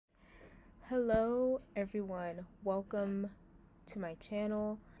Hello everyone, welcome to my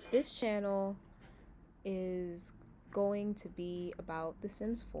channel. This channel is going to be about The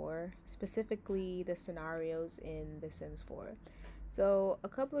Sims 4, specifically the scenarios in The Sims 4. So a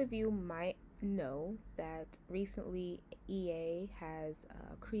couple of you might know that recently EA has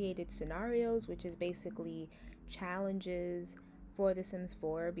created scenarios, which is basically challenges for The Sims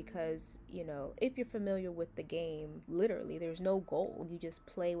 4 because, if you're familiar with the game, literally there's no goal. You just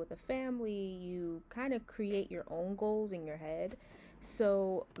play with a family, you kind of create your own goals in your head.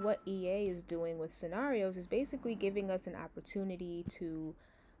 So, what EA is doing with scenarios is basically giving us an opportunity to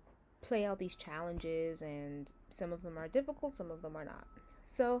play out these challenges, and some of them are difficult, some of them are not.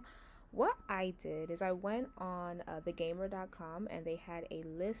 So, what I did is I went on thegamer.com and they had a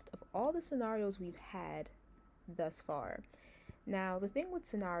list of all the scenarios we've had thus far. Now, the thing with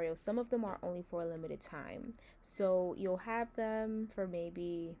scenarios, some of them are only for a limited time. So, you'll have them for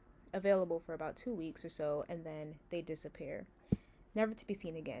maybe available for about 2 weeks or so, and then they disappear, never to be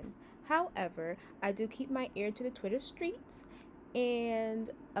seen again. However, I do keep my ear to the Twitter streets,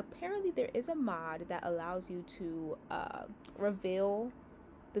 and apparently there is a mod that allows you to reveal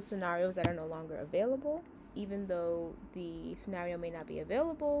the scenarios that are no longer available, even though the scenario may not be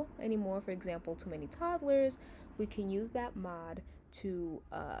available anymore. For example, too many toddlers, we can use that mod to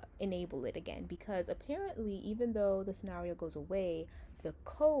enable it again, because apparently even though the scenario goes away, the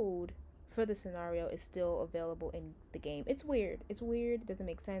code for the scenario is still available in the game. It's weird, it doesn't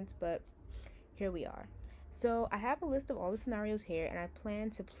make sense, but here we are. So I have a list of all the scenarios here, and I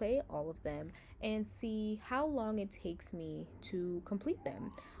plan to play all of them and see how long it takes me to complete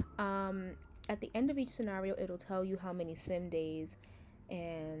them. Um, at the end of each scenario, it'll tell you how many sim days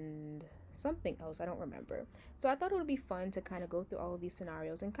and something else, I don't remember. So I thought it would be fun to kind of go through all of these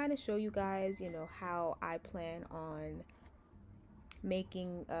scenarios and kind of show you guys, how I plan on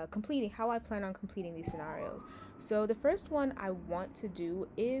completing how I plan on completing these scenarios. So the first one I want to do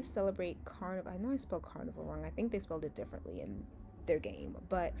is celebrate Carnival. I know I spelled Carnival wrong. I think they spelled it differently in their game.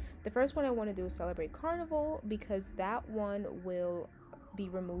 But the first one I want to do is celebrate Carnival, because that one will be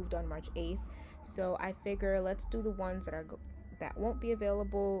removed on March 8th. So I figure let's do the ones that won't be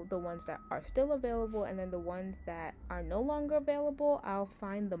available, the ones that are still available, and then the ones that are no longer available, I'll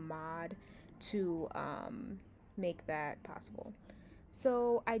find the mod to make that possible.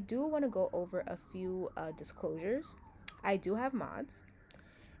 So I do want to go over a few disclosures. I do have mods,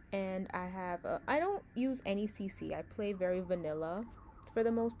 and I don't use any CC. I play very vanilla for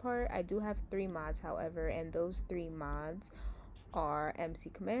the most part. I do have 3 mods, however, and those 3 mods are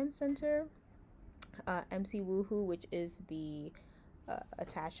MC Command Center, MC Woohoo, which is the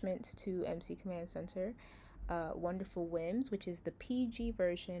attachment to MC Command Center, Wonderful Whims, which is the PG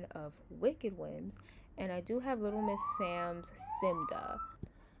version of Wicked Whims, and I do have Little Miss Sam's Simda.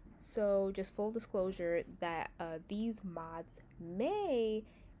 So, just full disclosure that these mods may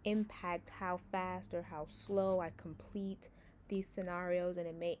impact how fast or how slow I complete these scenarios, and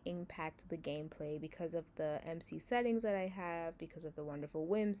it may impact the gameplay because of the MC settings that I have, because of the Wonderful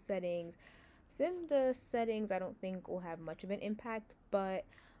Whims settings. Simda settings I don't think will have much of an impact, but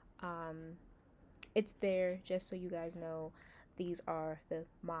it's there just so you guys know. These are the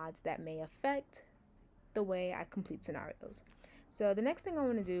mods that may affect the way I complete scenarios. So the next thing I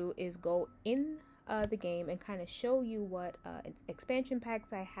want to do is go in the game and kind of show you what expansion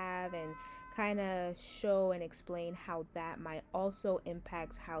packs I have, and kind of show and explain how that might also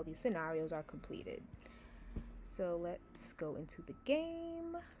impact how these scenarios are completed. So let's go into the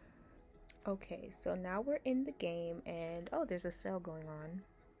game. Okay, so now we're in the game, and oh, there's a sale going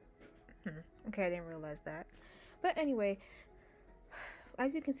on. Okay, I didn't realize that. But anyway,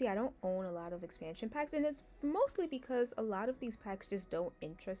 as you can see, I don't own a lot of expansion packs, and it's mostly because a lot of these packs just don't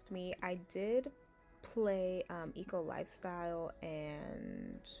interest me. I did play Eco Lifestyle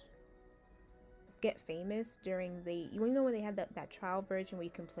and Get Famous during when they had that trial version where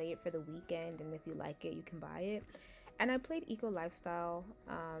you can play it for the weekend, and if you like it, you can buy it. And I played Eco Lifestyle.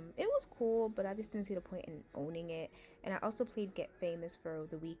 It was cool, but I just didn't see the point in owning it. And I also played Get Famous for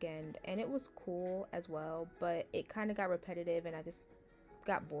the weekend, and it was cool as well, but it kind of got repetitive, and I just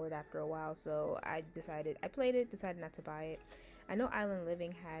got bored after a while. So I played it, decided not to buy it. I know Island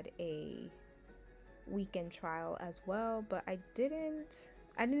Living had a weekend trial as well, but I didn't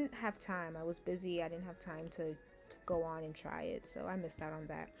have time. I was busy. I didn't have time to go on and try it, so I missed out on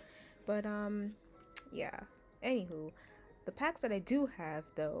that. But yeah, anywho, the packs that I do have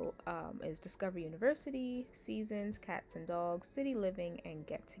though is Discover University, Seasons, Cats and Dogs, City Living, and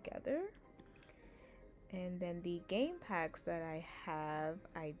Get Together. And then the game packs that I have,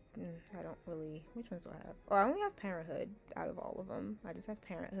 I don't really, which ones do I have? Oh, I only have Parenthood out of all of them. I just have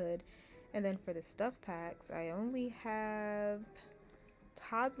Parenthood. And then for the stuff packs, I only have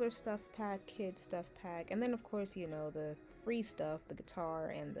toddler stuff pack, kid stuff pack, and then of course, you know, the free stuff, the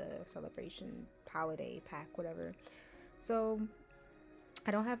guitar and the celebration holiday pack, whatever. So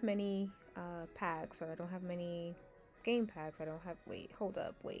I don't have many packs, or I don't have many game packs. I don't have, wait, hold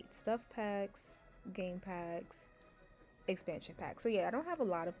up, wait, stuff packs, game packs, expansion packs. So yeah, I don't have a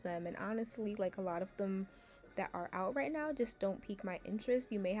lot of them, and honestly, like, a lot of them that are out right now just don't pique my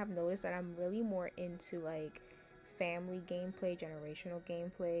interest. You may have noticed that I'm really more into like family gameplay, generational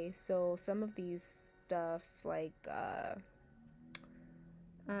gameplay. So some of these stuff like I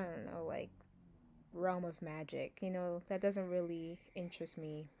don't know, like Realm of Magic, you know, that doesn't really interest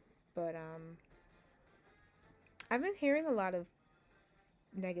me. But I've been hearing a lot of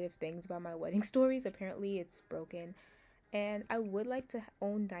negative things about my wedding stories. Apparently it's broken, and I would like to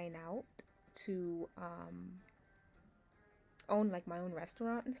own Dine Out, to own like my own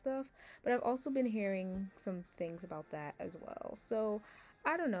restaurant and stuff, but I've also been hearing some things about that as well. So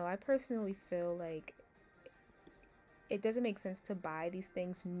I don't know, I personally feel like it doesn't make sense to buy these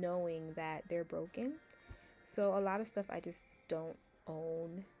things knowing that they're broken. So a lot of stuff I just don't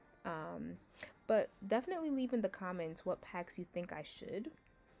own. um but definitely leave in the comments what packs you think I should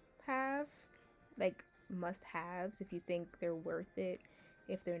have, like must haves, if you think they're worth it,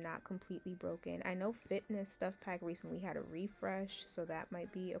 if they're not completely broken. I know Fitness Stuff Pack recently had a refresh, so that might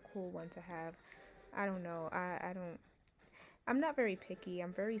be a cool one to have. I don't know. I'm not very picky.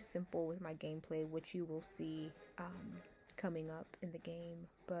 I'm very simple with my gameplay, which you will see coming up in the game.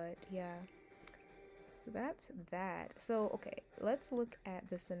 But yeah, so that's that. So okay, let's look at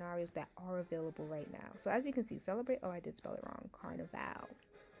the scenarios that are available right now. So as you can see, Celebrate, oh, I did spell it wrong, Carnival.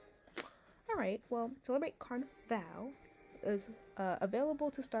 All right, well, Celebrate Carnival is available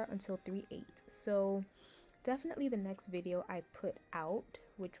to start until 3/8. So definitely the next video I put out,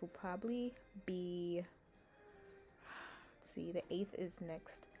 which will probably be, let's see, the 8th is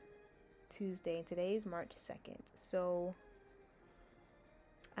next Tuesday, and today is March 2nd. So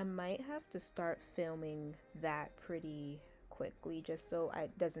I might have to start filming that pretty quickly just so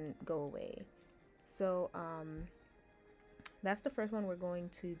it doesn't go away. So that's the first one we're going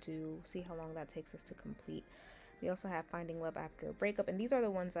to do, see how long that takes us to complete. We also have Finding Love After a Breakup, and these are the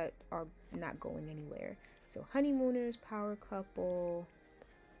ones that are not going anywhere. So Honeymooners, Power Couple,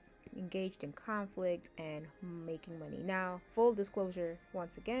 Engaged in Conflict, and Making Money. Now, full disclosure,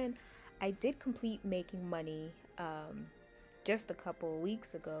 once again, I did complete Making Money just a couple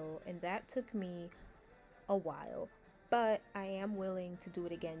weeks ago, and that took me a while, but I am willing to do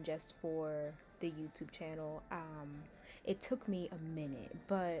it again just for the YouTube channel. It took me a minute,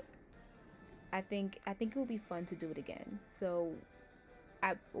 but I think it will be fun to do it again. So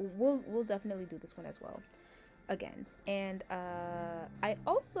we'll definitely do this one as well again. And I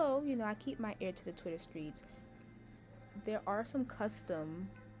also, you know, I keep my ear to the Twitter streets. There are some custom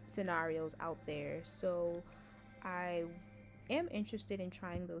scenarios out there, so I am interested in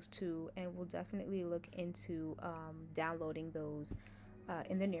trying those too, and will definitely look into downloading those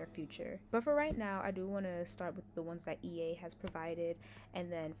in the near future. But for right now, I do want to start with the ones that EA has provided,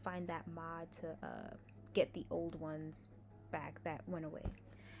 and then find that mod to get the old ones back that went away.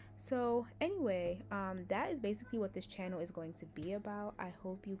 So anyway, that is basically what this channel is going to be about. I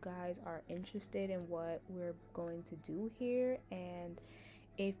hope you guys are interested in what we're going to do here, and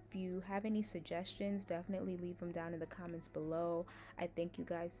if you have any suggestions, definitely leave them down in the comments below. I thank you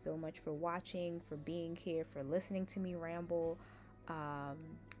guys so much for watching, for being here, for listening to me ramble.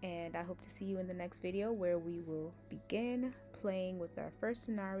 And I hope to see you in the next video, where we will begin playing with our first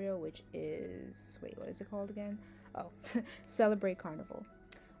scenario, which is, wait, what is it called again? Oh, Celebrate Carnival.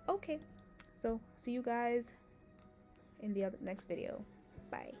 Okay, so see you guys in the next video.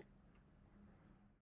 Bye.